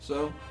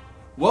So,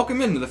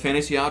 welcome into the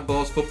Fantasy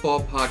Oddballs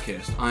Football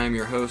Podcast. I am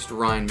your host,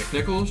 Ryan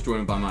McNichols,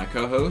 joined by my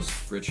co-host,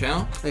 Rich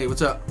Howe. Hey,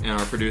 what's up? And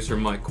our producer,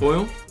 Mike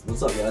Coyle.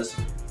 What's up, guys?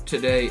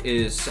 Today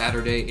is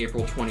Saturday,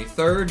 April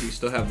 23rd. We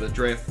still have the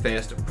draft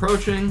fast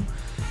approaching.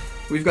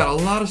 We've got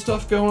a lot of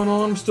stuff going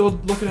on. We're still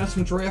looking at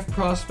some draft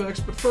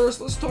prospects. But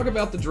first, let's talk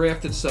about the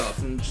draft itself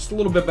and just a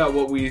little bit about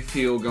what we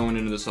feel going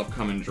into this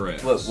upcoming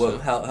draft.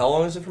 How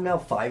long is it from now?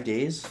 5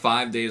 days?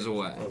 5 days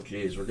away. Oh,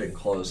 jeez, we're getting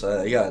close.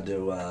 I gotta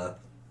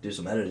do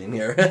some editing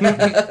here.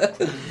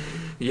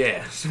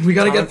 Yeah, so we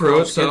got to get through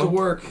it. So get to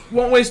work.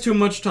 Won't waste too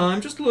much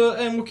time.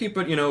 And we'll keep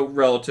it,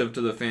 relative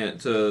to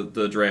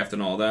the draft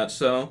and all that.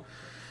 So,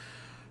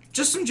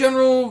 just some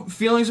general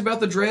feelings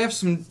about the draft,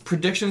 some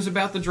predictions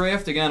about the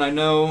draft. Again, I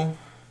know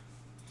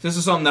this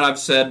is something that I've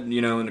said,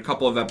 in a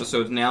couple of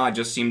episodes now. I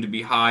just seem to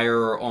be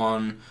higher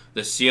on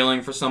the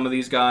ceiling for some of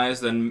these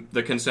guys than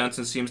the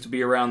consensus seems to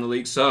be around the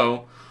league.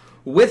 So,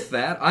 with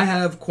that, I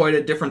have quite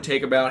a different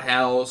take about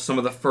how some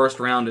of the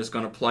first round is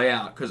going to play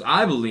out. Because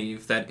I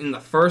believe that in the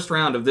first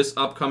round of this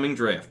upcoming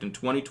draft in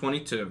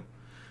 2022,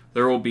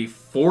 there will be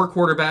 4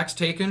 quarterbacks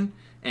taken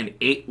and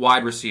 8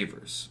 wide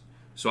receivers.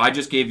 So I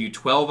just gave you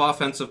 12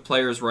 offensive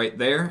players right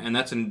there, and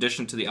that's in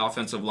addition to the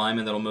offensive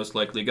linemen that will most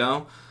likely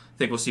go. I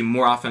think we'll see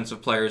more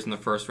offensive players in the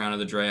first round of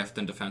the draft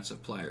than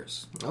defensive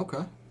players.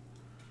 Okay.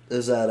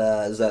 Is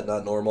that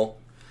not normal?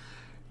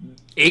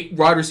 8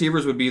 wide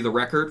receivers would be the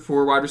record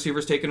for wide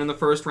receivers taken in the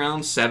first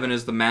round. 7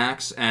 is the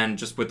max, and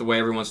just with the way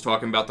everyone's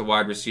talking about the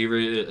wide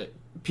receiver,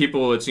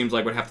 people, it seems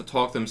like, would have to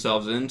talk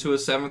themselves into a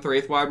 7th or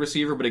 8th wide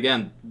receiver. But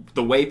again,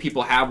 the way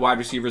people have wide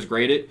receivers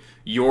graded,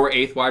 your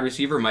 8th wide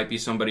receiver might be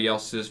somebody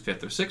else's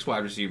 5th or 6th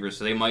wide receiver,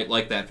 so they might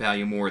like that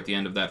value more at the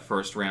end of that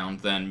first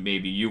round than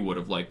maybe you would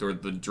have liked or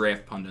the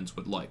draft pundits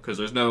would like, because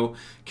there's no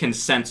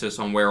consensus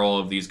on where all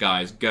of these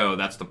guys go.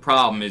 That's the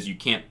problem, is you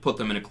can't put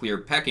them in a clear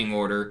pecking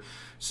order.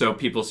 So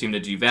people seem to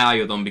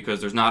devalue them because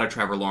there's not a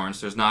Trevor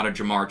Lawrence, there's not a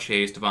Jamar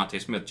Chase,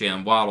 Devontae Smith,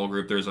 Jalen Waddle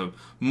group. There's a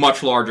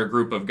much larger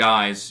group of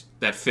guys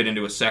that fit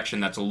into a section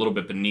that's a little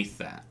bit beneath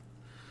that.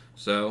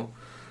 So,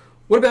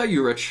 what about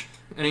you, Rich?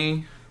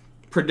 Any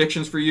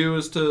predictions for you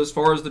as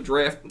far as the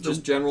draft,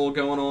 just general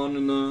going on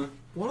in the...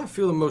 What I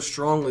feel the most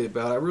strongly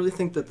about, I really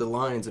think that the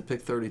Lions at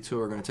pick 32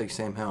 are going to take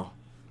Sam Howell.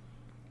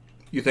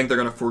 You think they're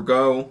going to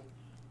forego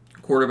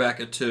quarterback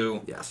at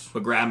 2, yes,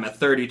 but grab him at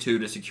 32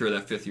 to secure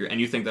that 5th year,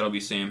 and you think that'll be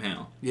Sam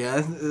Howell? Yeah,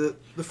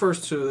 the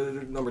first two, the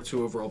number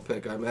 2 overall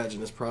pick, I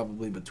imagine is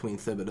probably between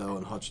Thibodeau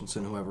and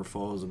Hutchinson, whoever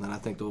falls, and then I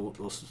think they'll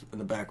in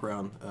the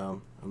background,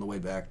 on the way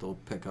back, they'll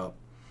pick up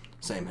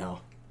Sam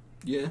Howell.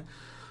 Yeah,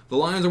 the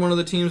Lions are one of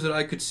the teams that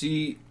I could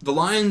see. The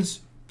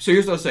Lions, so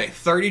here's what I'll say,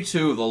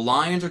 32, the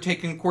Lions are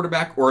taking a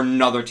quarterback, or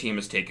another team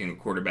is taking a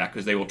quarterback,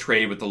 because they will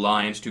trade with the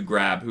Lions to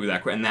grab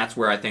and that's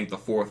where I think the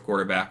 4th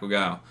quarterback will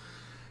go.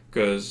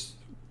 Because,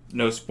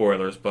 no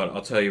spoilers, but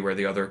I'll tell you where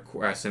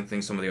I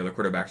think some of the other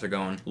quarterbacks are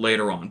going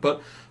later on.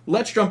 But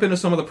let's jump into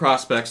some of the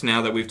prospects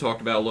now that we've talked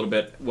about a little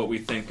bit what we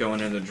think going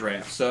into the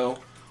draft. So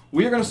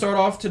we are going to start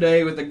off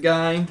today with a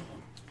guy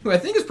who I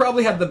think has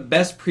probably had the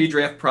best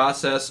pre-draft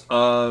process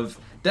of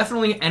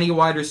definitely any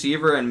wide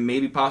receiver and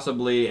maybe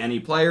possibly any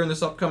player in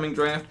this upcoming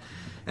draft,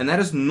 and that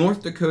is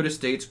North Dakota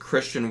State's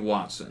Christian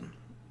Watson.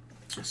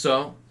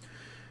 So,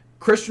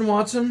 Christian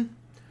Watson...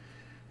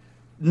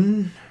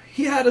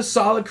 he had a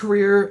solid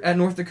career at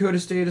North Dakota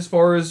State as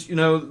far as,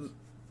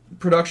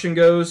 production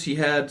goes. He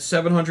had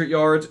 700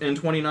 yards in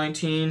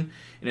 2019.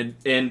 In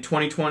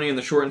 2020, in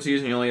the shortened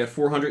season, he only had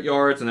 400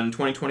 yards. And then in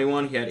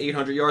 2021, he had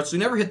 800 yards. So he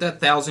never hit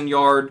that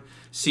 1,000-yard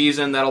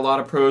season that a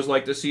lot of pros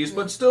like to see.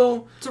 But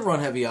still... It's a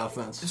run-heavy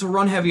offense. It's a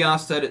run-heavy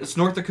offense. It's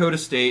North Dakota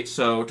State.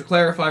 So to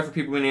clarify for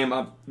people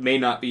who may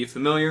not be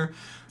familiar,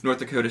 North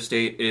Dakota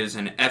State is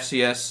an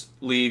FCS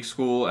league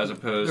school as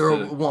opposed to...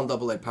 They're a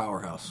 1AA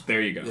powerhouse.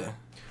 There you go. Yeah.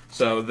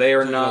 So they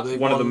are not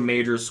one of the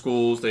major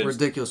schools. They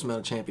ridiculous amount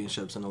of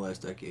championships in the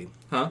last decade.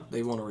 Huh?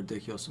 They won a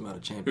ridiculous amount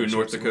of championships. Who,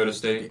 North Dakota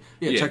State?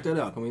 Yeah, check that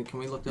out. Can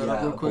we look that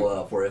up real quick? Pull it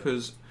up for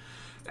you.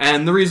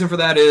 And the reason for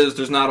that is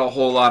there's not a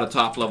whole lot of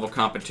top-level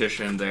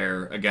competition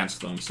there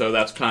against them. So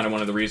that's kind of one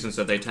of the reasons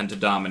that they tend to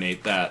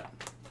dominate that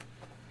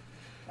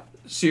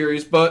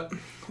series. But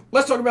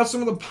let's talk about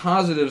some of the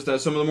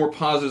more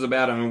positives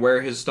about him and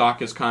where his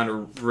stock has kind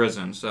of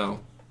risen. So...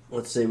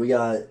 Let's see, we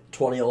got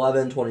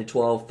 2011,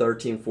 2012,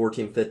 13,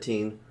 14,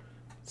 15,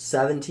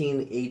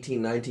 17,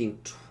 18, 19,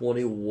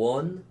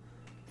 21.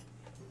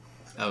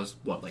 That was,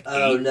 what, like 8?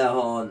 Oh, no,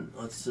 hold on.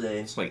 Let's see.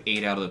 It's like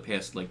 8 out of the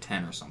past,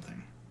 10 or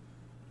something.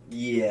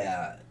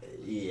 Yeah,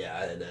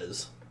 it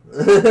is.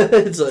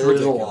 It's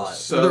a lot.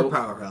 So they're a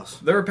powerhouse.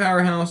 They're a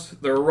powerhouse.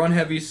 They're a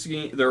run-heavy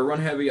scheme. They're a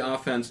run-heavy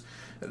offense.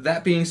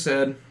 That being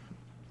said,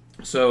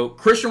 so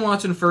Christian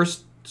Watson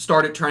first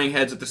started turning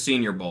heads at the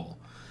Senior Bowl.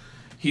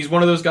 He's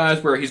one of those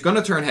guys where he's going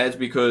to turn heads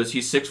because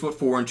he's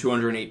 6'4" and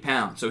 208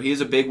 pounds. So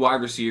he's a big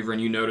wide receiver, and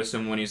you notice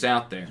him when he's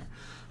out there.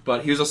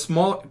 But he was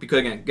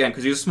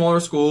because he's a smaller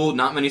school,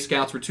 not many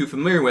scouts were too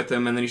familiar with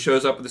him, and then he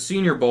shows up at the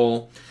Senior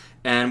Bowl.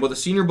 And what the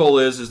Senior Bowl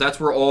is that's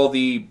where all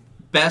the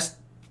best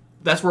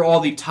that's where all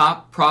the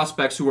top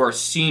prospects who are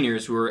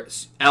seniors, who are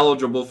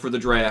eligible for the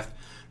draft,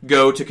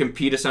 go to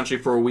compete essentially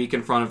for a week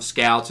in front of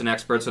scouts and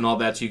experts and all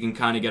that, so you can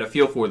kind of get a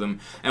feel for them.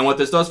 And what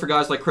this does for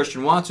guys like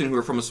Christian Watson, who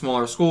are from a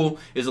smaller school,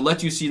 is it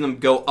lets you see them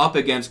go up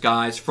against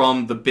guys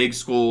from the big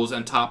schools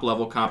and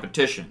top-level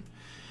competition.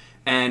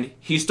 And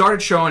he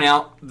started showing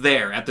out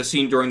there at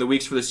the during the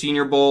weeks for the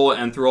Senior Bowl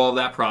and through all of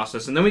that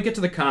process. And then we get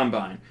to the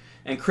Combine.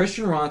 And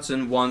Christian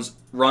Watson runs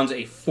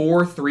a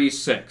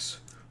 4.36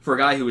 for a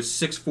guy who is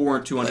 6'4"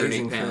 and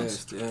 208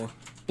 pounds. Fast, yeah.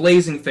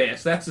 Blazing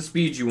fast. That's the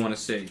speed you want to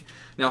see.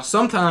 Now,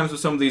 sometimes with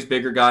some of these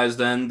bigger guys,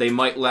 then, they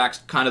might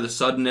lack kind of the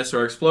suddenness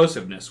or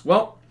explosiveness.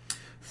 Well,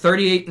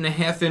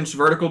 38.5-inch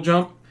vertical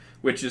jump,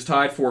 which is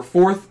tied for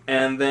 4th,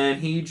 and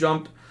then he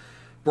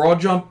broad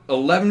jump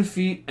 11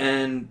 feet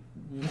and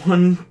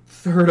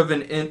 1/3 of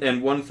an inch,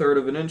 and 1/3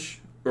 of an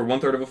inch, or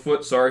 1/3 of a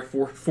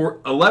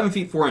foot, 11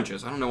 feet 4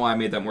 inches. I don't know why I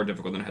made that more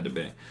difficult than it had to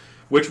be,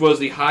 which was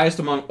the highest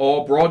among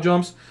all broad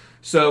jumps.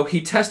 So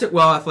he tested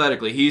well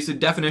athletically. He's the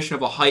definition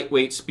of a height,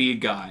 weight, speed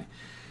guy.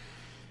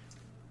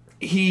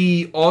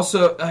 He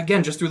also,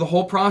 again, just through the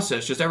whole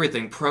process, just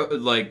everything,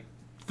 like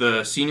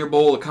the Senior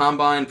Bowl, the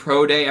Combine,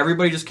 Pro Day,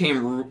 everybody just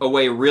came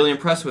away really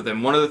impressed with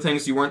him. One of the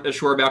things you weren't as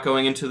sure about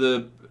going into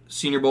the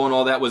Senior Bowl and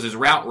all that was his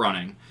route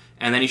running.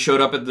 And then he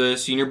showed up at the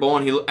Senior Bowl,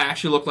 and he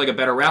actually looked like a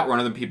better route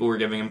runner than people were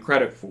giving him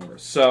credit for.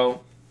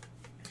 So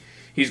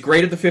he's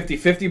great at the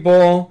 50-50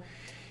 ball.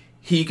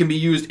 He can be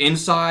used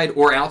inside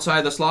or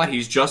outside the slot.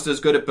 He's just as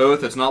good at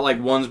both. It's not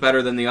like one's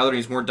better than the other, and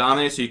he's more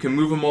dominant, so you can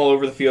move him all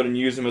over the field and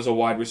use him as a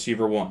wide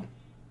receiver 1.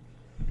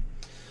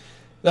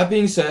 That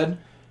being said,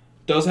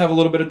 does have a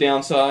little bit of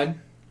downside.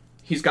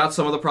 He's got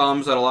some of the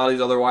problems that a lot of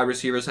these other wide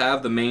receivers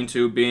have. The main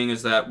two being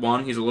is that,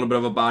 1, he's a little bit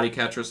of a body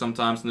catcher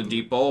sometimes in the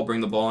deep ball,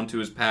 bring the ball into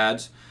his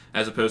pads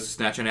as opposed to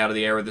snatching it out of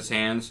the air with his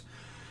hands.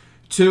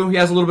 2, he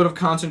has a little bit of a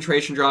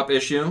concentration drop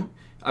issue.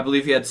 I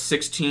believe he had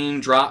 16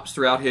 drops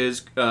throughout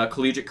his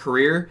collegiate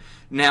career.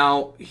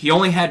 Now, he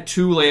only had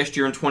 2 last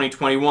year in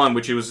 2021,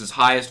 which was his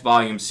highest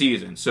volume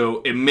season.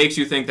 So it makes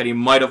you think that he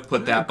might have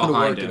put that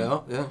behind him. It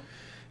out, yeah.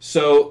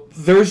 So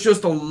there's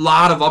just a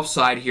lot of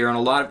upside here,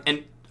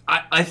 and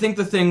I think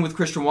the thing with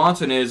Christian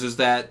Watson is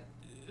that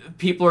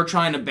people are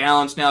trying to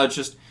balance now. It's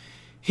just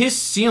his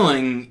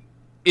ceiling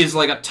is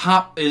like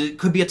it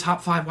could be a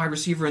top 5 wide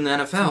receiver in the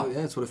NFL. Oh,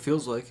 yeah, that's what it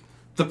feels like.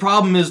 The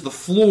problem is the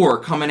floor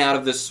coming out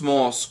of this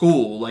small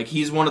school. Like,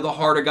 he's one of the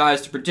harder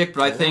guys to predict,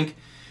 but I think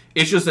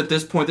it's just at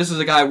this point, this is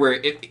a guy where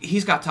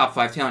he's got top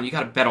 5 talent. You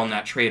got to bet on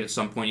that trade at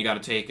some point. You got to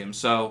take him.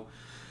 So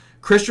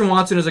Christian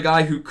Watson is a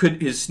guy who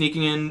could sneak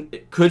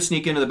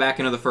into the back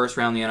end of the first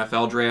round in the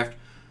NFL draft.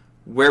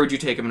 Where would you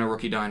take him in a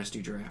rookie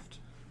dynasty draft?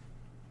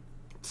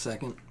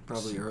 Second,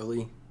 probably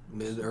early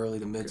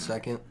to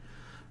mid-second.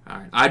 All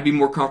right. I'd be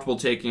more comfortable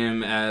taking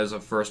him as a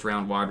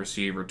first-round wide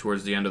receiver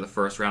towards the end of the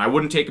first round. I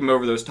wouldn't take him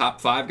over those top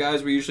 5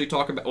 guys we usually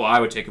talk about. Well, I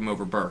would take him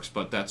over Burks,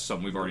 but that's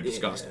something we've already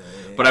discussed.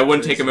 But I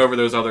wouldn't take him over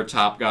those other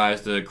top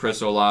guys, the Chris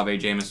Olave,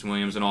 Jameson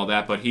Williams, and all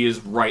that. But he is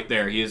right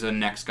there. He is the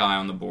next guy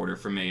on the border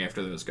for me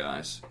after those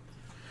guys.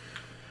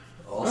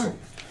 Awesome. Right.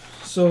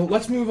 So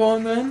let's move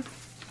on then.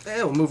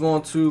 Yeah, we'll move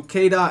on to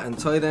Cade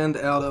Otton, tight end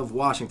out of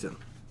Washington.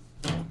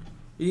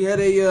 He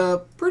had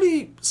a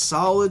pretty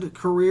solid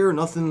career,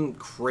 nothing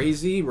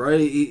crazy, right?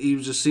 He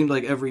just seemed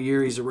like every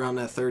year he's around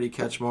that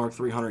 30-catch mark,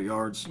 300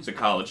 yards. He's a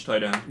college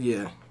tight end.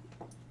 Yeah.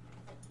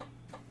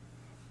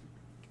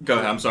 Go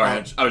ahead. I'm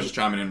sorry. I was just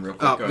chiming in real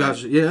quick. Go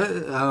gotcha. ahead.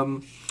 Yeah,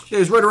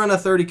 he's right around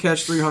that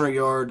 30-catch,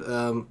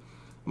 300-yard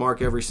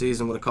mark every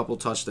season with a couple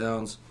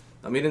touchdowns.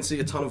 He didn't see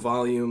a ton of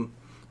volume.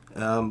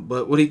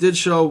 But what he did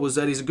show was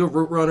that he's a good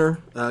route runner,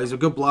 he's a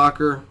good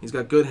blocker, he's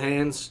got good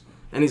hands,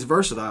 and he's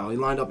versatile. He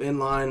lined up in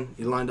line,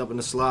 he lined up in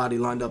the slot, he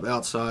lined up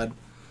outside.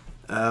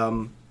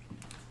 Now,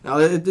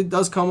 it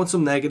does come with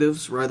some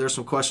negatives, right? There's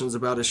some questions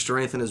about his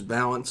strength and his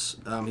balance.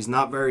 He's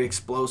not very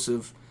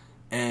explosive,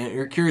 and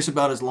you're curious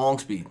about his long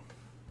speed.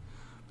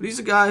 But he's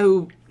a guy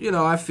who,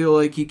 I feel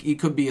like he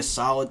could be a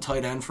solid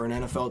tight end for an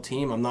NFL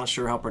team. I'm not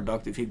sure how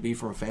productive he'd be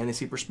from a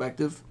fantasy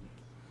perspective.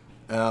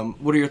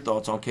 What are your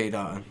thoughts on Cade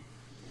Otton?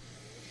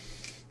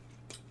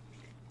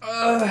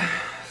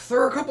 There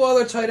are a couple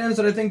other tight ends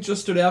that I think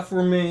just stood out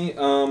for me.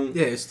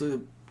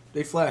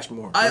 They flashed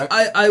more. Right?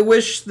 I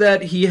wish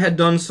that he had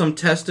done some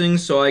testing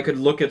so I could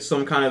look at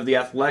some kind of the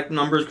athletic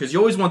numbers, because you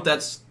always want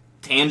that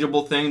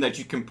tangible thing that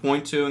you can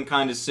point to and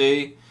kind of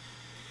see.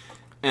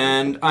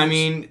 And,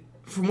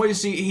 from what you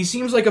see, he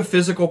seems like a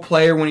physical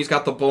player when he's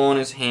got the ball in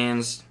his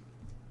hands.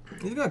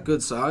 He's got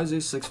good size.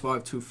 He's 6'5",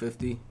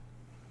 250.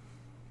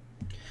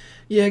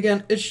 Yeah,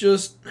 again, it's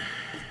just...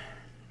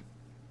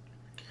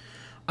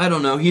 I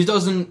don't know. He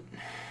doesn't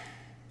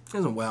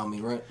wow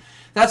me, right?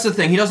 That's the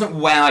thing. He doesn't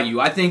wow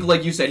you. I think,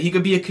 like you said, he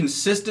could be a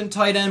consistent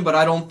tight end, but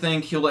I don't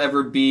think he'll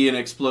ever be an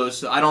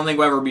explosive. I don't think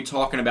we'll ever be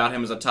talking about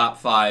him as a top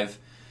 5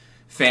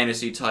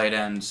 fantasy tight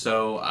end.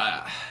 So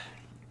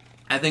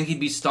I think he'd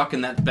be stuck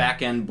in that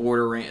back end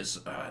border range.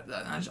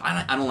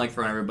 I don't like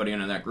throwing everybody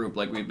into that group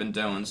like we've been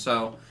doing.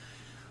 So,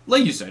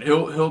 like you said,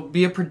 he'll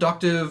be a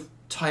productive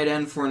tight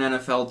end for an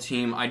NFL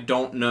team, I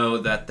don't know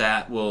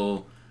that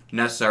will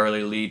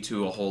necessarily lead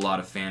to a whole lot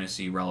of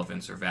fantasy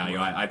relevance or value.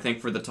 I think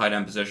for the tight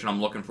end position,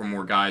 I'm looking for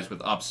more guys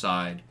with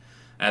upside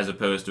as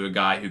opposed to a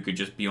guy who could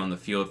just be on the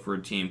field for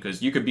a team.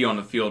 Because you could be on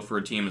the field for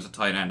a team as a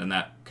tight end, and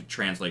that could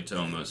translate to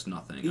almost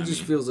nothing. He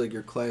just feels like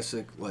your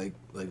classic, like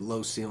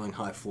low ceiling,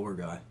 high floor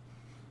guy.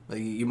 Like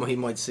he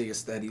might see a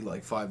steady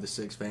 5 to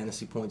 6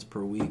 fantasy points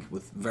per week,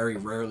 with very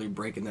rarely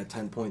breaking that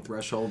 10-point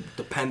threshold,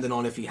 depending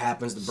on if he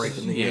happens to break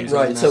in the end zone.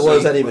 Right. So what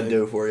does that even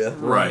do for you?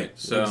 Right.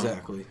 So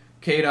exactly.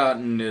 Cade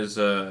Otton is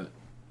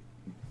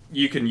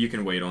you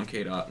can wait on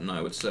Cade Otton,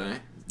 I would say.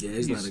 Yeah,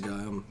 he's not a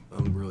guy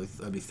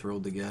I'd be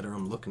thrilled to get or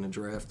I'm looking to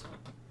draft.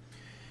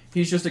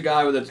 He's just a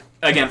guy with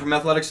again, from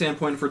athletic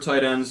standpoint for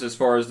tight ends, as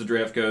far as the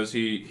draft goes,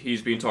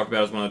 he's being talked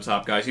about as one of the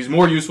top guys. He's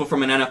more useful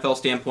from an NFL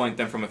standpoint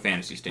than from a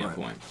fantasy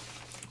standpoint.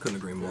 Right. Couldn't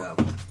agree more. Yeah.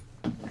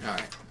 All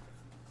right.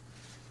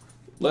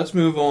 Let's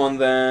move on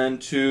then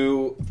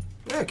to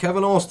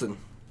Kevin Austin,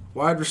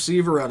 wide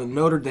receiver out of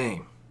Notre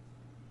Dame.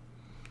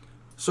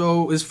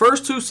 So his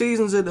first 2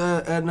 seasons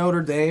at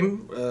Notre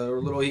Dame,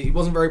 he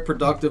wasn't very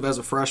productive as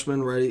a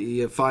freshman. Right, he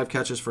had 5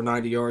 catches for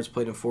 90 yards,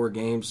 played in 4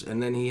 games,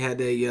 and then he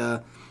had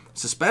a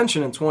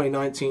suspension in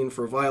 2019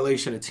 for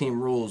violation of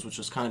team rules, which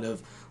was kind of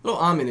a little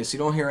ominous. You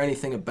don't hear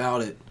anything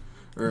about it,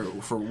 or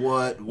for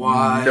what,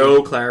 why.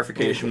 No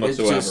clarification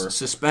whatsoever. It's just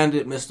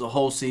suspended, missed the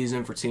whole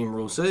season for team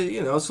rules. So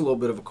it's a little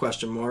bit of a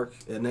question mark.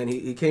 And then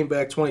he came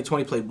back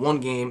 2020, played 1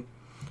 game.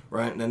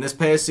 Right, and then this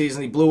past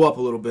season he blew up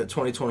a little bit.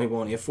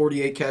 2021, he had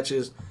 48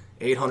 catches,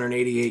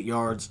 888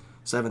 yards,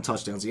 7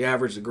 touchdowns. He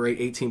averaged a great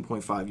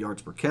 18.5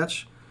 yards per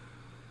catch.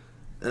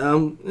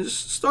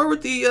 Just start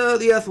with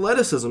the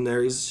athleticism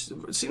there. It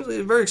seems like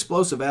a very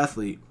explosive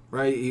athlete.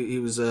 Right, he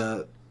was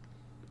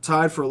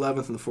tied for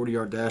 11th in the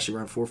 40-yard dash. He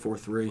ran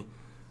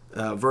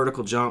 4.43.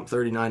 Vertical jump,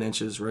 39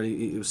 inches. Right,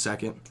 he was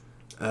second.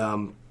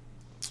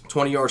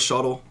 20-yard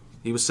shuttle,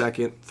 he was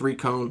second.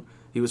 3-cone,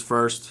 he was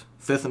first.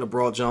 5th in a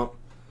broad jump.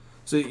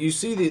 So you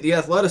see the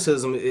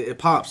athleticism, it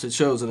pops, it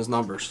shows in his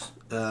numbers.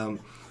 But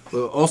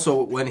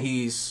also when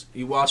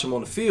you watch him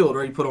on the field,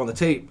 or you put on the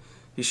tape,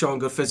 he's showing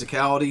good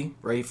physicality,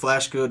 right? He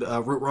flashed good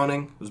route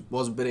running.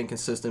 Was a bit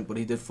inconsistent, but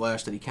he did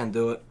flash that he can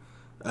do it.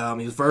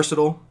 He was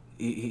versatile.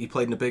 He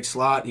played in a big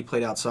slot. He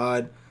played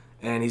outside,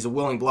 and he's a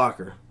willing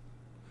blocker.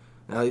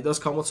 Now, he does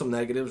come with some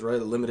negatives, right?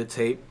 The limited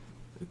tape,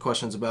 the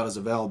questions about his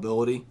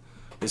availability,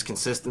 his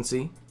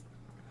consistency.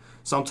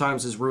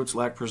 Sometimes his routes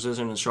lack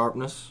precision and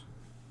sharpness.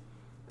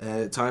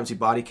 At times he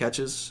body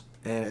catches,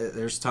 and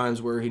there's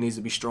times where he needs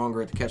to be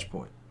stronger at the catch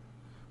point.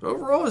 But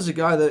overall, he's a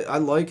guy that I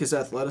like his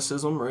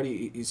athleticism, right?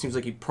 He seems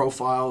like he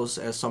profiles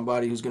as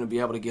somebody who's going to be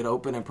able to get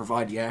open and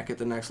provide yak at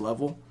the next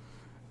level.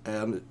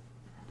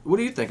 What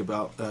do you think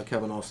about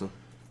Kevin Austin?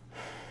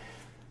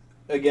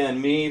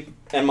 Again, me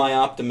and my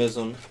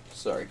optimism.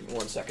 Sorry, give me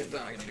 1 second.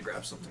 I need to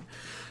grab something.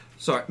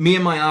 Sorry, me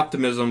and my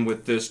optimism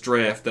with this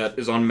draft that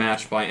is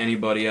unmatched by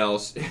anybody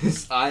else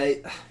is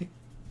I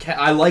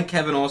like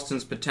Kevin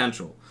Austin's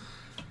potential.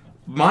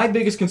 My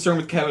biggest concern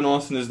with Kevin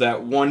Austin is that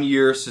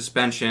 1-year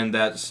suspension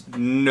that's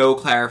no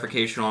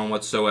clarification on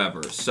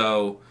whatsoever.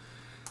 So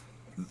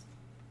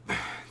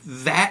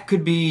that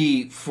could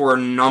be for a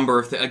number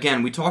of things.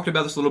 Again, we talked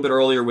about this a little bit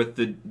earlier with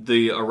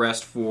the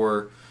arrest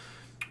for,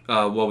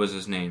 what was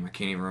his name? I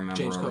can't even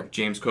remember.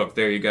 James Cook.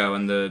 There you go.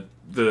 And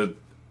the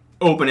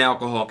open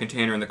alcohol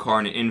container in the car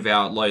and an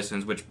invalid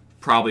license, which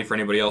probably for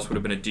anybody else would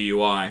have been a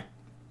DUI.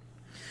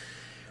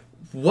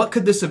 What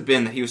could this have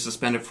been that he was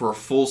suspended for a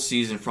full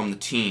season from the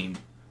team?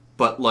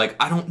 But,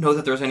 I don't know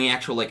that there's any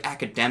actual,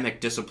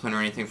 academic discipline or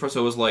anything. First,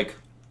 it was I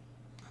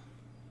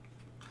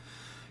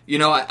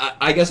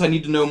guess I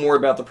need to know more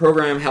about the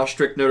program, how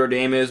strict Notre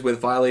Dame is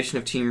with violation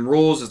of team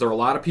rules. Is there a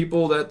lot of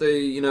people that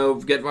they,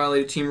 get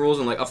violated team rules?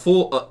 And,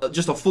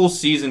 just a full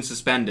season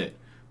suspended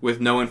with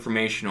no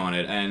information on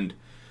it. And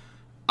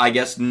I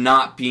guess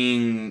not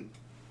being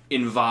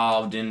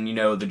involved in,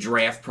 the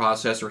draft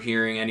process or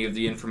hearing any of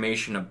the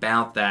information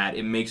about that,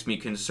 it makes me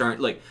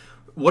concerned.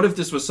 What if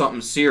this was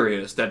something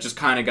serious that just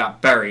kind of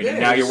got buried,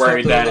 and now you're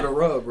worried that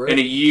in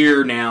a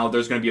year now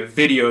there's going to be a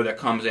video that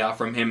comes out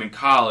from him in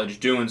college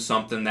doing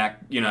something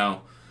that,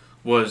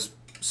 was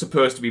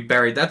supposed to be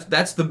buried.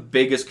 That's the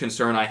biggest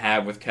concern I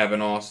have with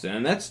Kevin Austin,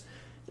 and that's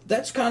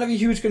kind of a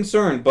huge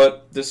concern,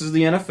 but this is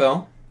the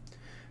NFL.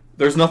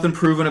 There's nothing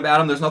proven about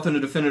him. There's nothing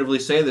to definitively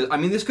say that. I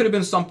mean, this could have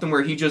been something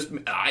where he could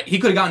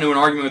have gotten into an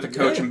argument with the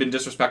coach and been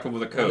disrespectful with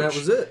the coach. And that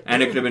was it.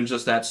 And it could have been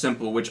just that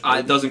simple, which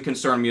doesn't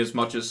concern me as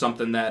much as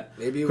something that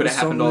maybe it could was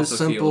have happened off the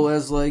something field.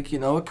 as simple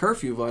as a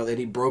curfew violation.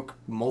 He broke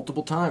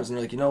multiple times, and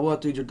you're like, you know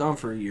what, dude, you're done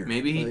for a year.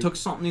 Maybe he took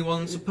something he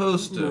wasn't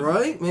supposed to.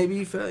 Right? Maybe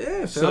he failed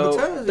the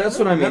test. That's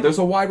what I mean. There's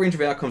a wide range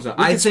of outcomes. We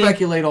can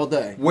speculate all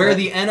day. Where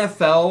the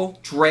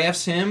NFL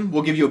drafts him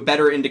will give you a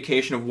better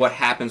indication of what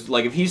happens.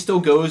 If he still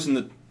goes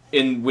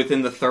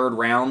within the 3rd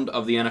round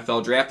of the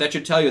NFL draft, that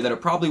should tell you that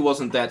it probably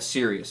wasn't that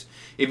serious.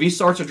 If he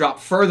starts to drop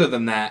further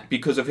than that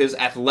because of his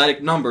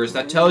athletic numbers,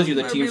 that tells you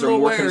that teams are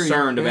more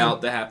concerned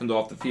about that happened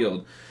off the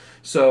field.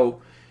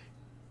 So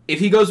if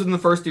he goes in the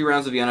first 3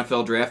 rounds of the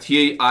NFL draft,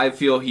 I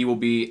feel he will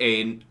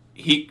be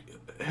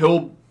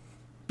he'll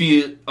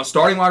be a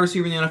starting wide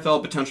receiver in the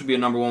NFL, potentially be a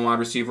number 1 wide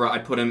receiver.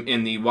 I'd put him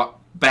in the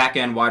back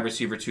end wide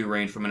receiver 2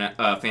 range from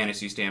a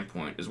fantasy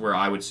standpoint is where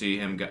I would see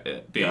him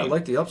be. Yeah, I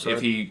like the upside.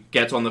 If he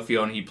gets on the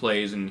field and he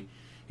plays and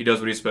he does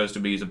what he's supposed to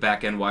be, he's a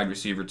back end wide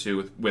receiver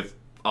 2 with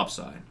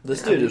upside.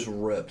 This dude is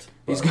ripped.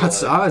 He's got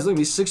size. Look,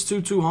 he's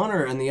 6'2",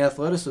 200, and the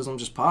athleticism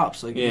just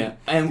pops. Like, yeah,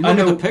 and I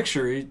know the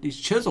picture. He's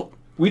chiseled.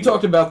 We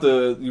talked about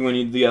the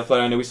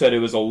athletic. I know we said it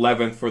was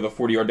 11th for the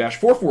 40-yard dash,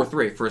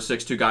 4.43 for a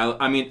 6'2" guy.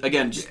 I mean,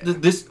 again, just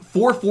this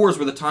 4.4s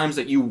were the times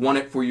that you won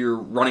it for your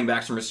running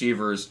backs and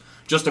receivers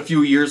just a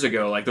few years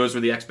ago. Like, those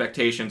were the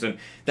expectations, and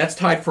that's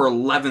tied for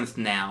 11th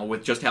now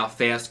with just how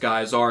fast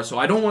guys are. So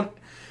I don't want.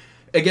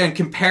 Again,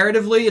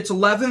 comparatively, it's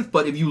 11th,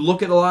 but if you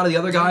look at a lot of the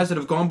other guys that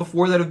have gone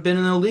before that have been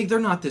in the league, they're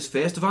not this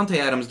fast. Devontae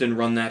Adams didn't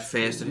run that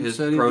fast at his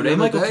pro day.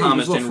 Michael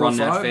Thomas didn't run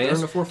that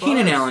fast.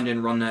 Keenan Allen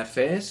didn't run that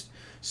fast.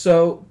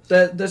 So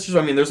that's just,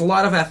 I mean, there's a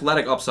lot of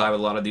athletic upside with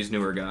a lot of these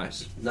newer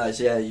guys.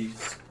 Nice, yeah.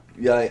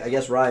 I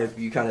guess, Ryan,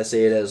 you kind of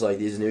see it as, like,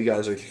 these new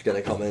guys are just going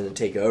to come in and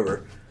take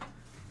over.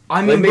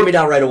 I mean, maybe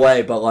not right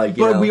away, but, like,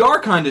 you know. But we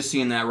are kind of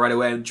seeing that right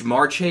away.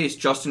 Jamar Chase,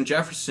 Justin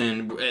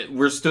Jefferson,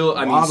 we're still,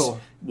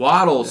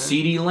 Waddle,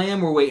 CeeDee Lamb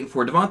we're waiting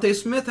for. Devontae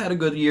Smith had a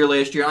good year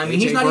last year. I mean,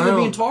 he's not even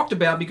being talked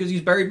about because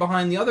he's buried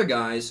behind the other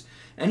guys,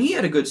 and he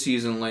had a good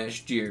season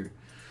last year.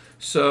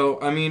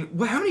 So, I mean,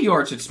 how many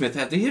yards did Smith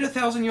have? Did he hit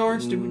 1,000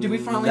 yards? Did we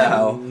finally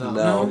have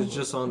No. It's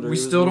just under. We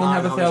still don't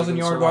have a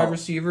 1,000-yard wide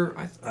receiver?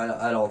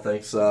 I don't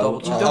think so.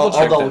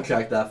 I'll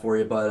double-check that for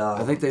you, but...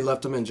 I think they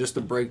left him in just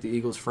to break the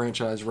Eagles'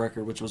 franchise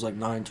record, which was like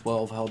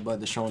 9-12, held by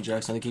Deshaun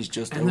Jackson. I think he's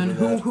just over that. And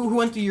then who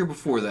went the year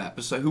before that?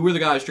 Who were the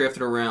guys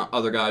drafted around,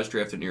 other guys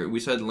drafted near? We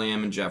said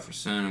Lamb and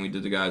Jefferson, and we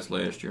did the guys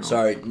last year.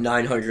 Sorry,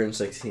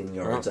 916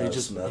 yards out of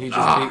Smith.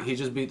 He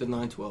just beat the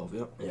 9-12,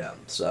 yep. Yeah,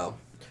 so...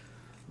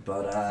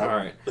 But all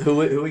right,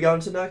 who we got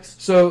into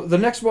next? So the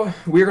next one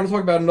we're going to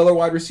talk about another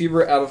wide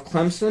receiver out of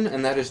Clemson,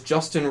 and that is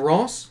Justyn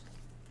Ross.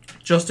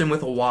 Justyn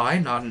with a Y,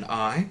 not an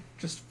I,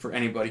 just for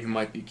anybody who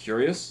might be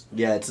curious.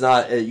 Yeah, it's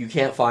not. You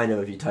can't find him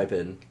if you type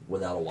in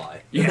without a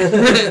Y.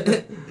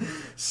 Yeah.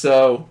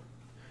 So,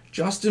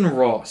 Justyn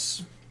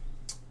Ross.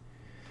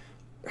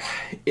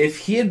 If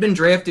he had been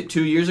drafted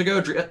 2 years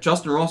ago,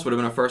 Justyn Ross would have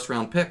been a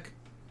first-round pick.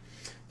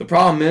 The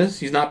problem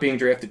is he's not being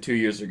drafted 2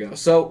 years ago.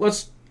 So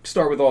let's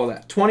start with all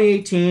that.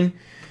 2018,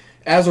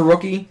 as a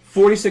rookie,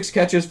 46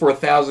 catches for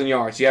 1,000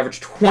 yards. He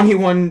averaged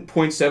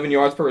 21.7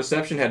 yards per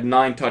reception, had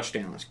 9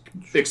 touchdowns.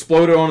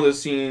 Exploded onto the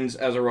scenes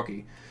as a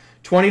rookie.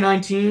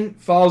 2019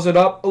 follows it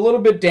up a little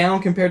bit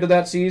down compared to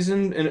that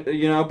season,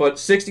 but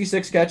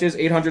 66 catches,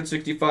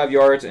 865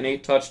 yards, and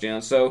 8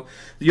 touchdowns. So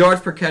the yards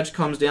per catch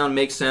comes down,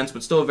 makes sense,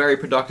 but still a very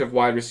productive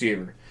wide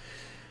receiver.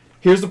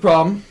 Here's the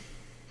problem.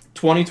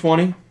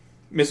 2020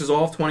 misses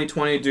all of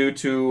 2020 due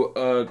to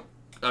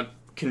a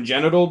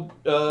congenital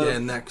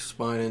neck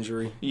spine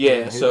injury.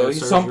 Yeah, so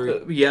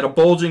he had a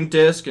bulging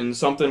disc and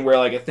something where,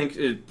 like, I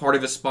think part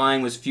of his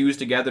spine was fused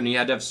together, and he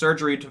had to have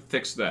surgery to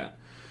fix that.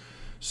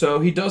 So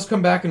he does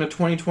come back into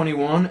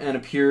 2021 and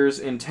appears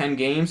in 10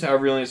 games.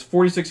 However, he only has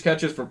 46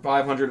 catches for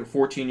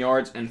 514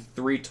 yards and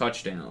 3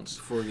 touchdowns.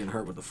 Before getting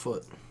hurt with a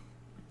foot.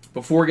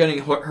 Before getting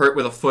hurt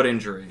with a foot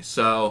injury.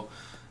 So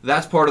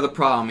that's part of the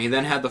problem. He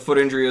then had the foot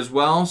injury as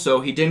well, so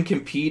he didn't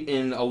compete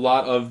in a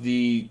lot of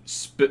the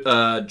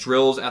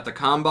drills at the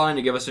combine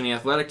to give us any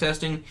athletic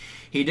testing.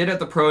 He did at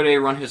the pro day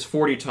run his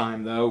 40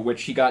 time, though,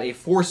 which he got a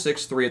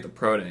 4.63 at the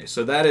pro day.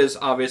 So that is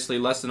obviously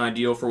less than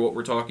ideal for what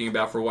we're talking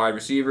about for wide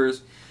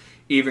receivers,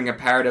 even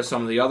compared to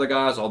some of the other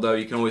guys, although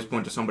you can always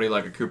point to somebody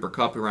like a Cooper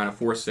Kupp who ran a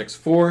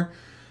 4.64.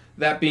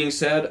 That being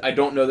said, I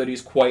don't know that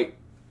he's quite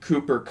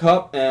Cooper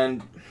Kupp,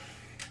 and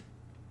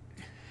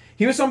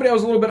he was somebody I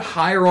was a little bit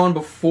higher on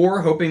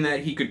before, hoping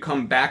that he could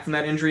come back from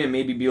that injury and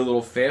maybe be a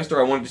little faster.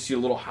 I wanted to see a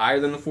little higher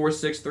than the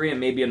 4.63 and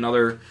maybe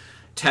another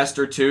test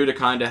or two to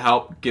kind of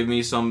help give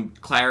me some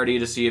clarity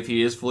to see if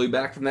he is fully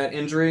back from that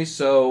injury.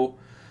 So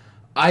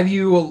I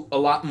view a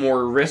lot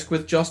more risk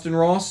with Justyn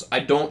Ross. I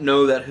don't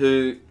know that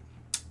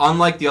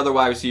unlike the other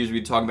wide receivers we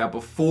were talking about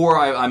before,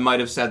 I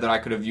might have said that I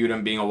could have viewed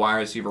him being a wide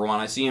receiver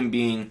 1. I see him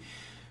being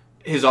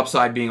his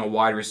upside being a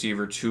wide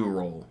receiver 2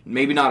 role.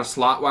 Maybe not a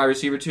slot wide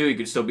receiver 2. He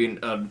could still be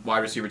a wide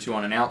receiver 2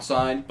 on an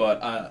outside,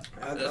 but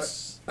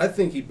I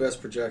think he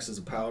best projects as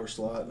a power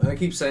slot. And I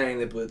keep saying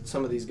that, but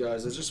some of these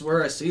guys, it's just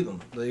where I see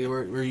them.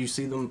 Where you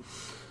see them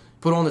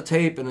put on the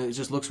tape, and it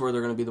just looks where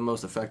they're going to be the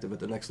most effective at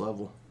the next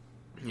level.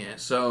 Yeah,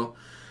 so,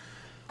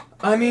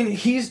 I mean,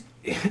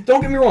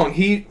 don't get me wrong,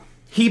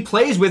 he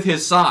plays with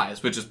his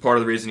size, which is part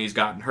of the reason he's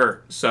gotten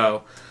hurt.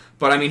 So,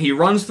 but I mean, he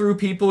runs through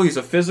people. He's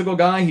a physical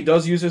guy. He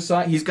does use his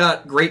size. He's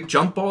got great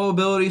jump ball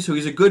ability, so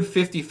he's a good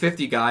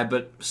 50-50 guy.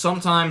 But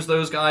sometimes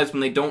those guys, when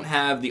they don't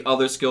have the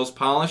other skills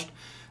polished,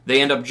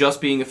 they end up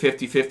just being a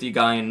 50-50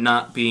 guy and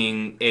not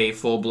being a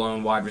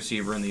full-blown wide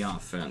receiver in the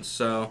offense.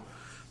 So,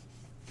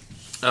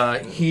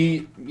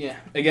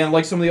 again,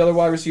 like some of the other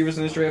wide receivers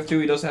in this draft too,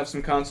 he does have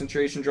some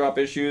concentration drop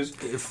issues.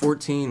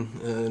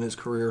 14 in his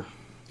career.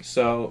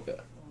 So,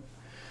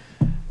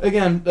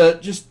 again,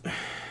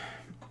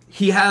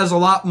 he has a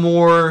lot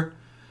more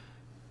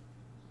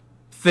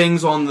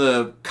things on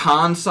the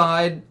con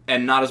side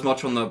and not as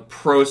much on the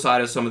pro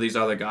side as some of these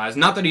other guys.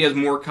 Not that he has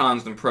more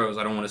cons than pros,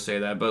 I don't want to say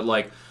that, but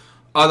like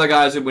other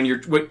guys,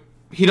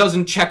 he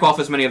doesn't check off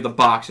as many of the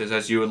boxes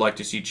as you would like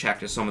to see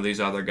checked as some of these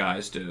other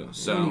guys do.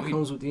 So he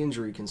comes with the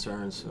injury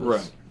concerns.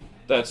 Right.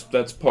 That's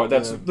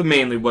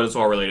mainly what it's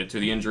all related to,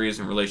 the injuries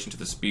in relation to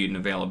the speed and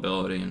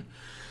availability. And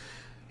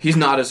he's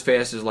not as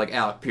fast as like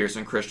Alec Pierce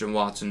and Christian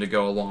Watson to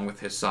go along with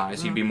his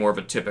size. He'd be more of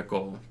a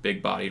typical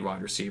big-bodied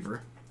wide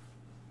receiver.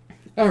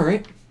 All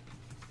right.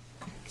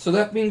 So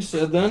that being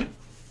said, then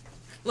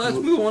let's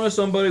move on to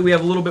somebody we have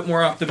a little bit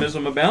more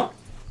optimism about.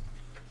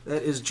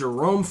 That is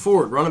Jerome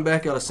Ford, running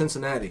back out of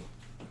Cincinnati.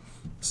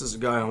 This is a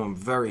guy who I'm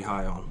very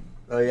high on.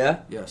 Oh yeah?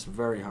 Yes,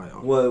 very high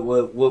on.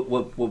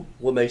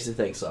 What makes you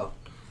think so?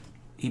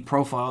 He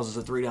profiles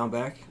as a 3-down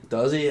back.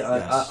 Does he?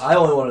 Yes. I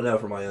only want to know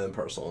for my own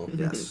personal.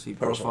 Yes, he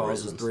personal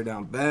profiles as a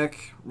 3-down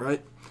back,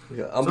 right?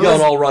 Okay. I'm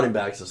going all running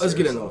backs. Let's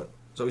get into it.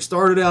 So he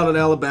started out at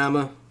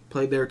Alabama,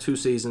 played there 2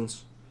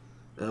 seasons.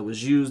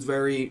 Was used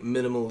very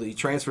minimally.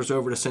 Transfers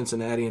over to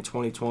Cincinnati in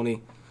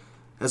 2020.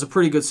 Has a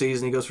pretty good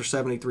season. He goes for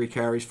 73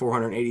 carries,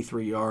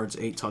 483 yards,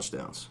 8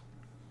 touchdowns.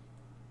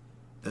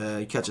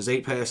 He catches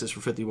 8 passes for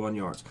 51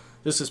 yards.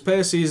 Just this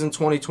past season,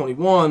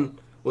 2021,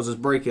 was his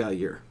breakout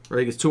year.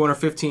 Right? He gets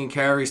 215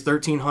 carries,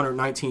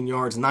 1,319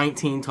 yards,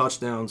 19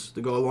 touchdowns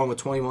to go along with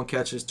 21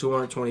 catches,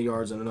 220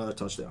 yards, and another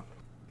touchdown.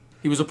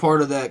 He was a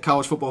part of that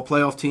college football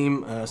playoff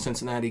team,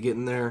 Cincinnati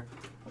getting there.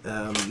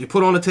 You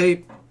put on the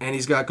tape, and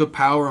he's got good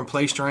power and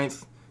play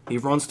strength. He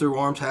runs through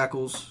arm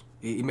tackles.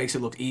 He makes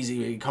it look easy.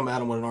 You come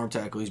at him with an arm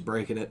tackle, he's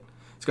breaking it.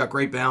 He's got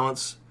great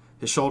balance.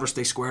 His shoulders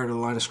stay square to the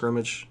line of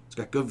scrimmage. He's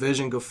got good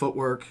vision, good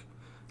footwork.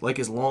 Like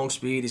his long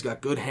speed, he's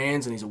got good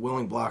hands, and he's a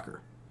willing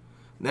blocker.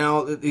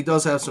 Now, he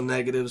does have some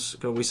negatives.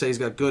 We say he's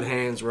got good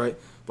hands, right?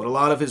 But a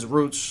lot of his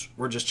routes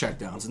were just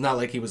checkdowns. It's not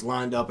like he was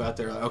lined up out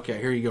there, like, okay,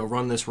 here you go,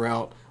 run this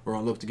route. We're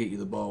going to look to get you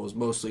the ball. It was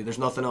mostly, there's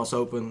nothing else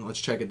open. Let's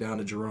check it down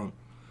to Jerome.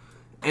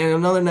 And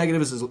another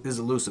negative is his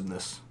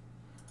elusiveness.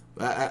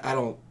 I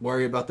don't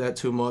worry about that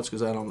too much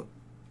because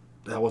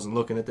I wasn't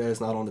looking at that.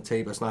 It's not on the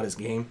tape. That's not his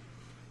game.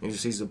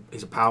 He's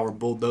a power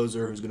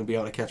bulldozer who's going to be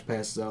able to catch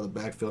passes out of the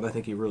backfield. I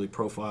think he really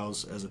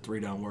profiles as a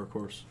 3-down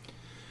workhorse.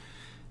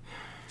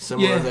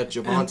 Similar to that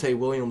Javonte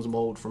Williams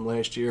mold from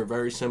last year.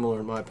 Very similar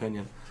in my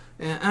opinion.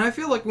 Yeah, and I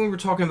feel like when we're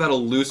talking about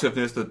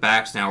elusiveness to the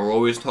backs now, we're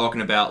always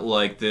talking about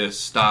like this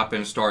stop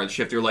and start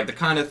shifter, like the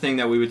kind of thing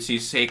that we would see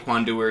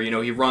Saquon do, where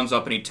he runs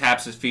up and he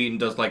taps his feet and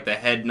does like the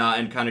head nod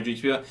and kind of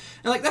GP. And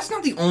like that's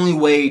not the only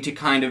way to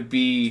kind of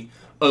be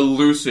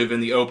elusive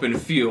in the open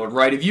field,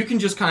 right? If you can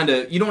just kind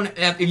of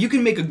if you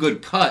can make a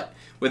good cut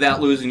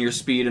without losing your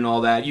speed and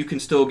all that, you can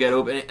still get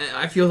open. And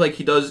I feel like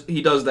he does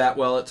that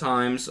well at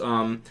times.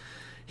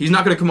 He's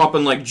not going to come up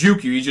and like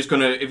juke you. He's just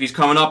going to, if he's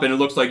coming up and it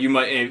looks like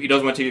if he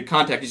doesn't want to take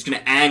contact, he's going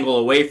to angle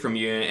away from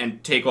you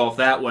and take off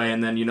that way.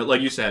 And then, like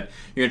you said,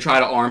 you're going to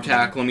try to arm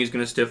tackle him. He's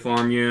going to stiff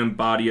arm you and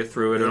body you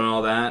through it and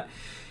all that.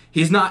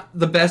 He's not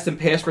the best in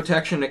pass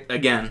protection.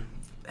 Again,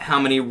 how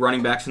many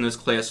running backs in this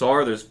class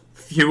are? There's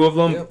few of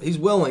them. He's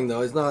willing,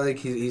 though. It's not like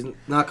he's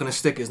not going to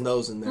stick his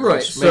nose in there.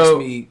 Right.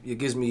 It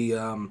gives me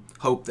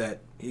hope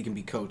that he can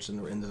be coached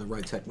into the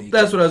right technique.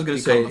 That's what I was going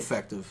to say.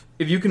 Effective.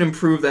 If you can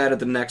improve that at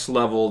the next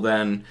level,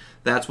 then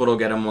that's what'll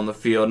get him on the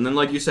field. And then,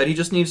 like you said, he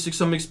just needs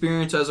some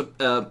experience as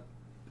a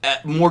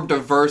more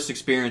diverse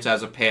experience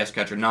as a pass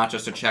catcher, not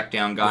just a check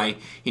down guy.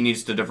 Right. He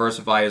needs to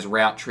diversify his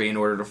route tree in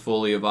order to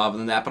fully evolve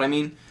in that. But I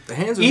mean, the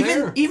hands are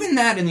there. Even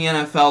that in the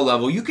NFL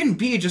level, you can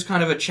be just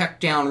kind of a check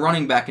down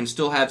running back and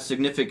still have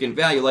significant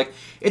value. Like,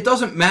 it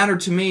doesn't matter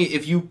to me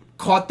if you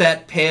caught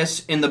that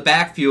pass in the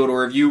backfield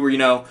or if you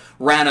were,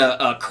 ran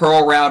a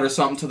curl route or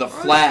something to the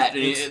flat.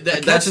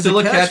 That's still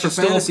a catch. It's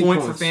still a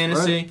point for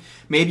fantasy. Right.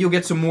 Maybe you'll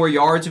get some more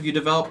yards if you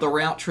develop the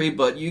route tree,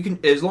 but you can,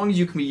 as long as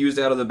you can be used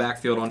out of the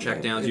backfield on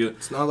checkdowns.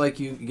 It's not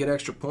like you get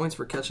extra points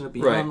for catching it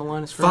beyond the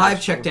line of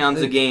scrimmage. 5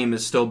 checkdowns a game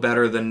is still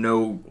better than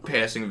no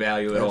passing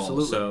value at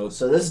all. So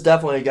this is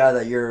definitely a guy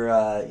that you're,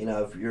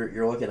 if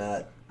you're looking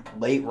at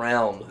late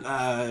round.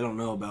 I don't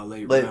know about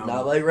late round.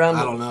 Not late round.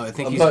 I don't know. I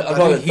think I'm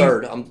calling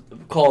third. I'm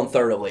calling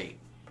third elite.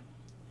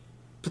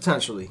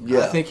 Potentially. Yeah.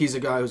 I think he's a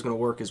guy who's going to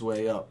work his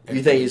way up.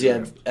 You think he's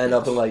going to end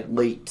up in like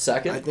late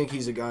second? I think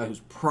he's a guy who's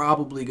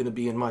probably going to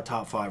be in my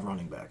top 5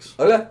 running backs.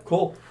 Okay,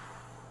 cool.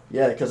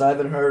 Yeah, because I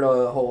haven't heard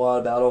a whole lot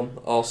about him.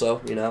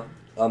 Also,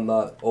 I'm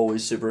not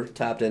always super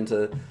tapped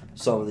into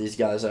some of these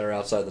guys that are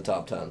outside the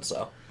top 10.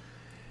 So,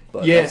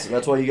 but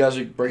that's why you guys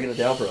are breaking it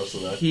down for us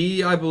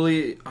today. I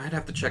believe I'd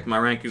have to check my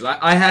rankings.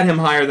 I had him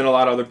higher than a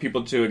lot of other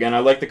people too. Again, I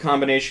like the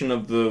combination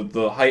of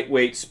the height,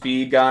 weight,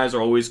 speed guys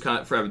are always kind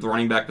of, for the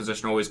running back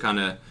position always kind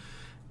of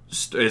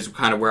is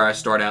kind of where I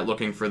start out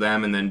looking for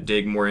them and then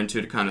dig more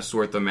into to kind of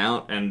sort them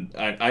out. And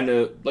I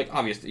know, like,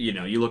 obviously,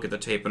 you look at the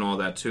tape and all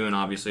that too, and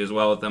obviously as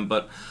well with them,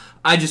 but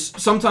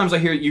sometimes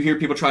you hear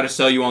people try to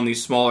sell you on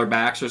these smaller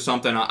backs or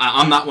something.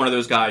 I'm not one of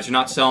those guys. You're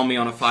not selling me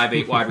on a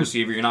 5'8" wide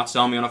receiver. You're not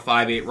selling me on a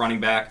 5'8" running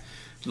back.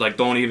 Like,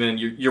 don't even,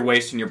 you're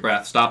wasting your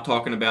breath. Stop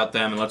talking about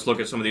them, and let's look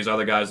at some of these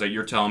other guys that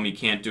you're telling me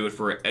can't do it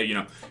for,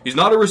 he's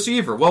not a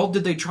receiver. Well,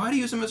 did they try to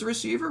use him as a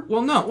receiver?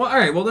 Well, no. Well, all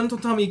right, well, then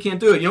don't tell me he can't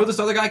do it. You know what this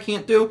other guy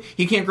can't do?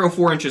 He can't grow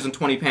 4 inches and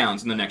 20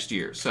 pounds in the next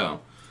year.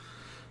 So,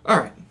 all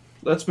right.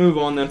 Let's move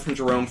on then from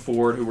Jerome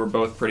Ford, who we're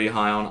both pretty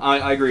high on.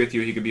 I agree with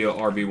you. He could be a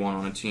RB1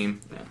 on a team.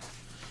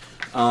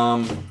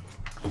 Yeah.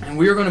 And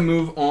we are going to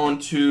move on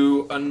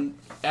to an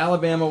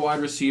Alabama wide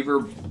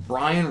receiver,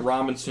 Brian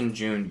Robinson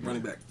Jr.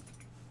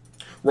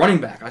 Running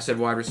back. I said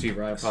wide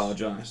receiver. I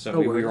apologize. So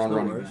we were on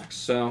running backs.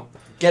 So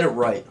get it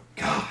right.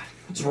 God,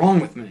 what's wrong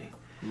with me?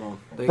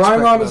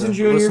 Brian Robinson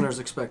Jr. Listeners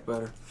expect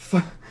better.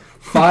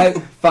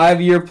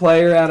 5-year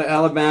player out of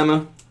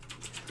Alabama.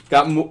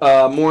 Got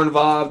more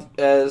involved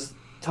as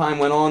time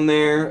went on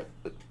there.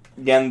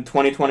 Again,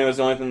 2020 was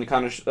the only thing that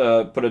kind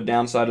of put a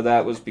downside of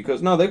that was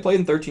because, they played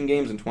in 13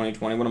 games in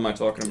 2020. What am I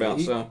talking about?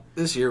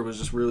 This year was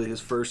just really his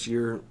first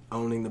year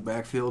owning the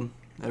backfield.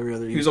 Every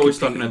other year. He was always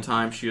stuck in a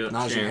time sheet.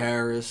 Najee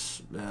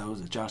Harris.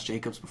 Was it Josh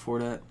Jacobs before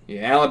that?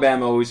 Yeah,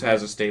 Alabama always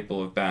has a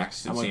staple of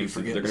backs. It seems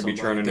that they're going to be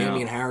churning out.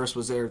 Damian Harris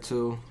was there,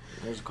 too.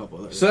 There's a couple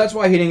others. So that's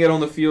why he didn't get on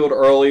the field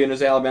early in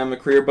his Alabama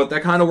career, but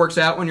that kind of works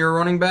out when you're a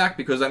running back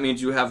because that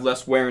means you have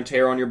less wear and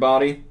tear on your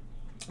body.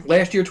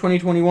 Last year,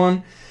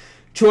 2021,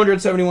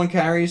 271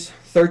 carries,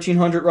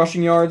 1,300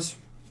 rushing yards,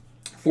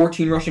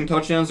 14 rushing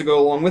touchdowns to go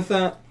along with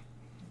that.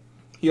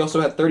 He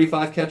also had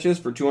 35 catches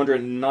for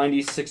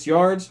 296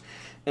 yards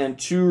and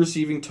 2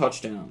 receiving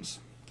touchdowns.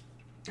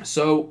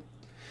 So,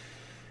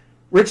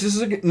 Rich, this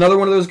is another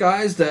one of those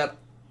guys that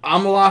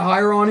I'm a lot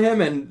higher on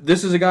him, and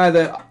this is a guy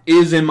that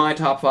is in my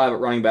top 5 at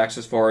running backs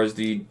as far as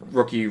the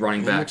rookie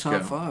running backs go.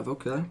 Top 5,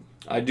 okay.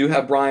 I do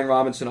have Brian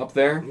Robinson up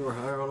there. You were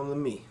higher on him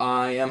than me.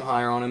 I am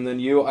higher on him than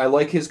you. I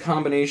like his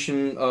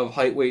combination of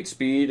height, weight,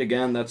 speed.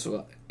 Again,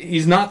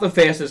 he's not the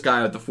fastest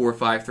guy at the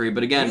 4.53,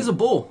 but again... He's a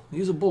bull.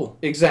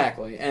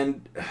 Exactly,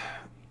 and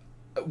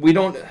you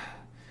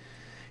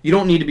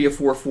don't need to be a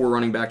 4.4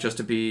 running back just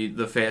to be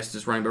the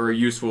fastest running back or a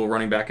useful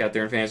running back out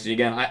there in fantasy.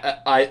 Again,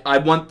 I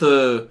want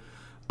the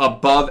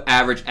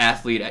above-average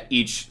athlete at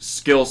each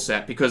skill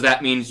set because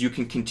that means you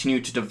can continue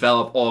to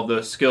develop all of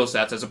those skill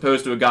sets as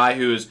opposed to a guy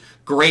who is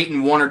great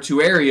in 1 or 2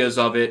 areas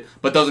of it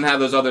but doesn't have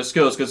those other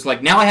skills because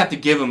now I have to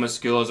give him a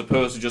skill as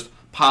opposed to just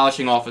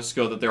polishing off a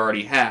skill that they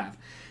already have.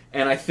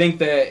 And I think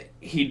that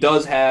he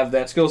does have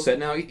that skill set.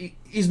 Now,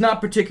 he's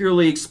not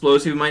particularly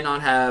explosive. He might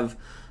not have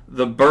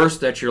the burst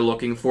that you're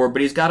looking for,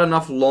 but he's got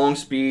enough long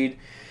speed.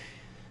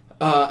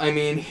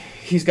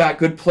 He's got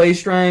good play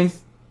strength.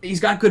 He's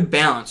got good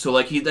balance. So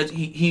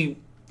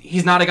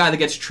he's not a guy that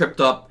gets tripped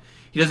up.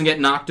 He doesn't get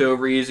knocked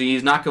over easy.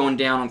 He's not going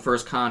down on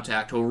first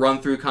contact. He'll run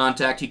through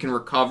contact. He can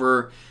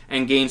recover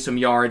and gain some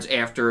yards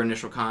after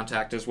initial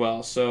contact as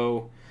well.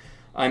 So,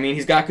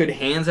 he's got good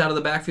hands out of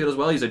the backfield as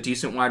well. He's a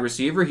decent wide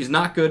receiver. He's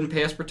not good in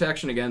pass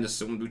protection. Again,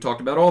 we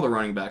talked about all the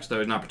running backs, though.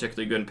 He's not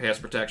particularly good in pass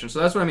protection. So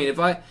that's what I mean.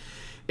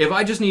 If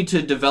I just need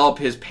to develop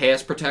his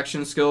pass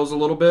protection skills a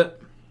little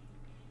bit,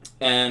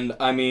 and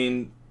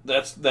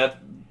that's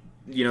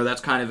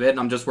kind of it. And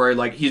I'm just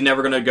worried he's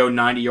never going to go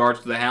 90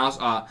 yards to the house.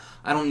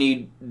 I don't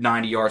need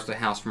 90 yards to the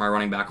house for my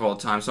running back all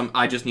the time. So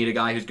I just need a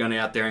guy who's going to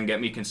get out there and get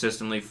me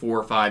consistently 4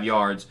 or 5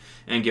 yards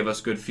and give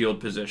us good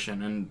field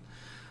position. And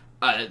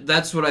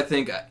that's what I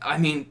think.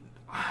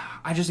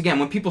 Again,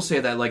 when people say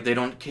that they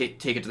don't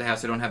take it to the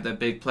house, they don't have that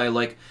big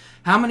play.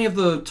 How many of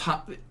the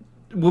top?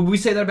 Would we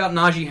say that about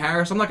Najee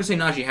Harris? I'm not going to say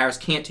Najee Harris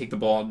can't take the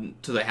ball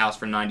to the house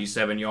for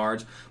 97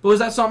 yards. But was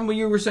that something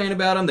you were saying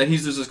about him, that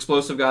he's this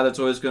explosive guy that's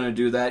always going to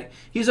do that?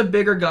 He's a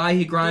bigger guy.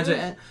 He grinds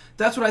it.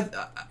 That's what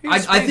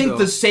I think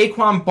the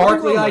Saquon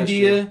Barkley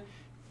idea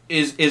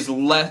is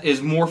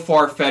more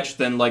far-fetched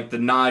than the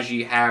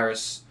Najee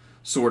Harris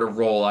sort of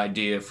role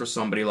idea for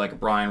somebody like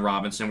Brian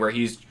Robinson, where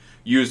he's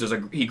used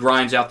he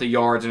grinds out the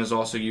yards and is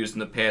also used in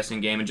the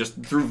passing game and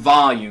just through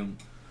volume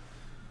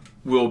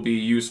will be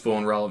useful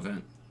and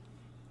relevant.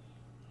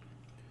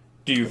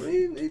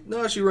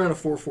 Najee ran a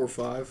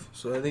 4.45,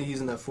 so I think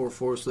he's in that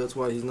 4.4, so that's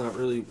why he's not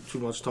really too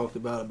much talked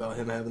about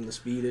him having the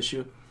speed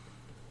issue.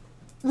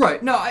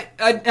 Right. No,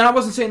 I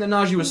wasn't saying that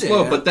Najee was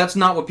slow, but that's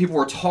not what people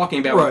were talking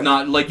about.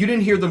 Right. You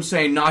didn't hear them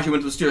saying Najee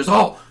went to the Steelers.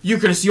 Oh, you're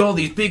going to see all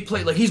these big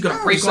plays. He's going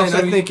to break off.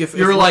 I think if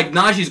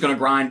Najee's going to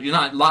grind.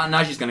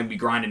 Najee's going to be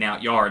grinding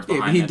out yards.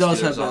 Behind but he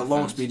does have that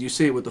long speed. You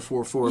see it with the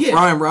 4.4. If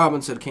Brian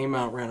Robinson came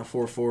out and ran a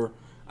 4.4,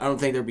 I don't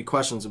think there'd be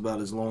questions about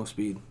his long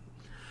speed.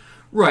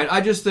 Right. I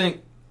just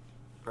think.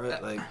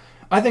 Right.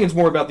 I think it's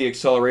more about the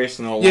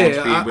acceleration than the long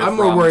speed. I'm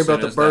more worried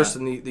about the burst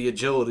and the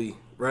agility.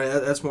 Right.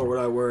 That's more what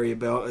I worry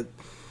about.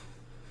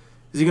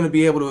 Is he going to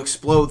be able to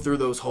explode through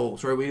those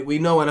holes? Right. We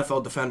know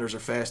NFL defenders are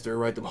faster.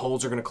 Right. The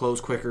holes are going to close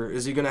quicker.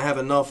 Is he going to have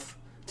enough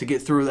to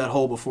get through that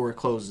hole before it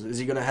closes? Is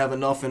he going to have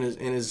enough in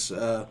his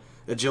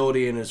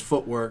agility and his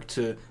footwork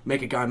to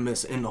make a guy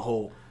miss in the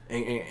hole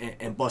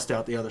and bust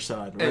out the other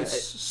side? Right?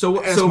 So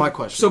that's my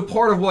question. So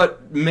part of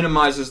what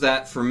minimizes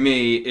that for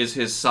me is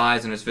his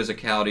size and his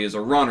physicality as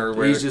a runner.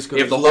 Where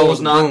if the hole is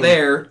not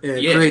there,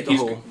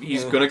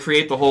 he's going to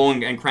create the hole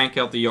and crank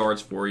out the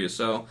yards for you.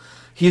 So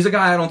he's a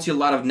guy I don't see a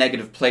lot of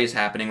negative plays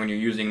happening when you're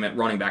using him at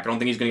running back. I don't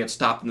think he's going to get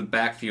stopped in the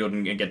backfield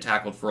and get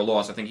tackled for a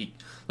loss. I think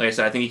like I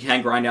said, I think he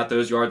can grind out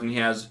those yards and he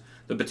has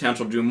the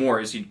potential to do more.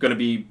 Is he going to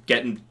be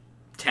getting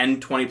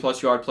 10,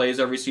 20-plus yard plays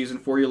every season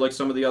for you like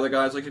some of the other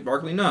guys like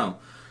Barkley? No.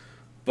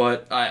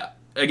 But,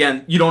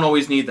 again, you don't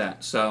always need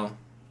that. So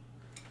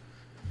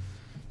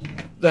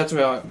that's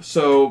what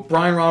So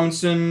Brian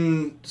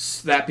Robinson,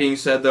 that being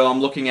said, though, I'm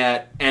looking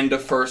at end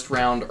of first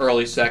round,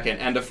 early second,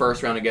 end of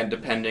first round again,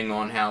 depending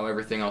on how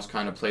everything else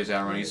kind of plays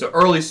out around you. So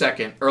early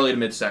to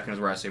mid second is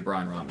where I say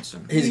Brian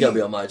Robinson. He's gonna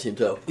be on my team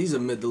too. He's a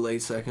mid to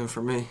late second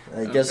for me.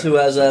 Guess who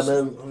has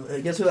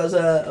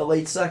a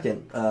late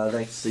second?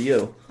 Thanks to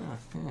you.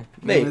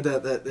 Me.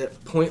 That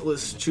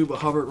pointless Chuba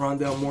Hubbard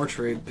Rondale Moore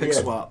trade pick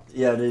swap.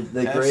 Yeah,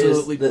 the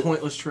absolutely greatest,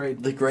 pointless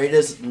trade. The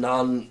greatest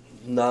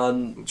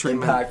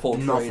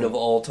non-impactful trade of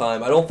all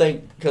time. I don't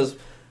think, because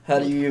how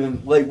do you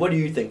even, like, what do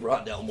you think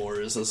Rondale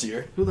Moore is this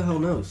year? Who the hell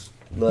knows?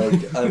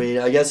 Like, I mean,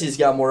 I guess he's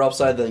got more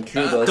upside than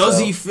Cuba. Does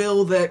he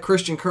fill that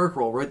Christian Kirk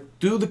role, right?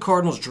 Do the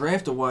Cardinals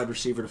draft a wide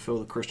receiver to fill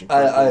the Christian Kirk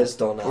role? I just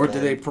don't know, Or do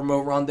they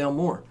promote Rondale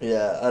Moore?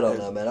 Yeah, I don't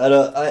know, man.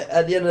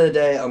 At the end of the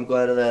day, I'm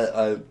glad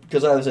that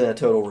because I was in a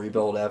total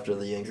rebuild after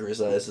the injuries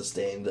that I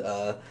sustained.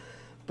 But,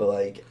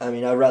 like, I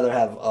mean, I'd rather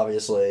have,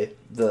 obviously,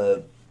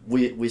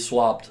 we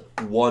swapped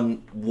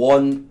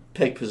one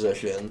pick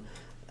position,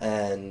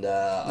 and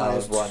I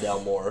have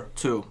Rondale Moore.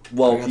 2.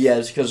 Well, yeah,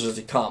 it's because there's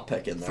a comp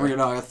pick in there. I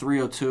got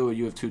 302, and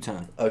you have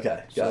 210.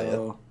 Okay, got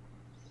you.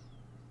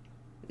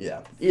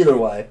 Yeah. Either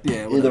way.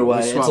 Yeah. Either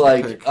way, it's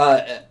like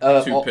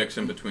 2 picks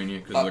in between you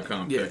because the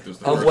comp pick is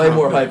the I'm way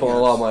more hype on a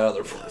lot of my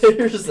other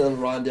players than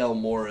Rondale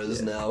Moore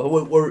is now.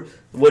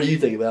 What do you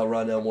think about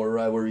Rondale Moore?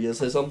 Right? Were you gonna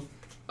say something?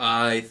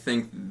 I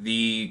think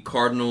the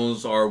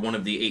Cardinals are one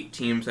of the 8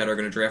 teams that are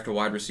going to draft a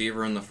wide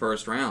receiver in the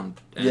first round.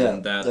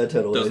 And that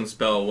totally doesn't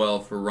spell well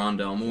for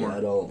Rondale Moore. Yeah,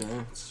 I don't.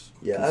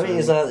 Yeah, I mean,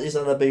 he's not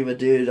that big of a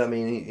dude. I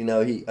mean,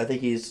 I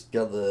think he's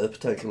got the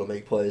potential to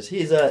make plays.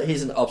 He's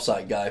an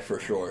upside guy for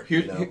sure.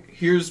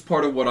 Here's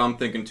part of what I'm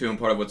thinking too, and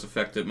part of what's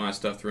affected my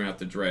stuff throughout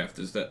the draft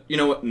is that, you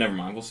know what? Never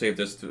mind. We'll save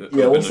this to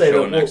we'll save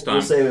it next time.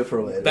 We'll save it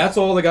for later. That's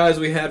all the guys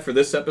we had for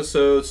this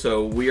episode,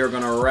 so we are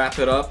going to wrap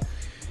it up.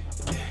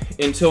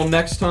 Until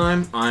next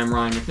time, I'm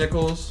Ryan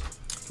McNichols.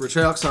 Rich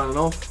Alex signing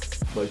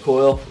off. Mike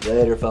Coyle.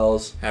 Later,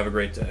 fellas. Have a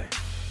great day.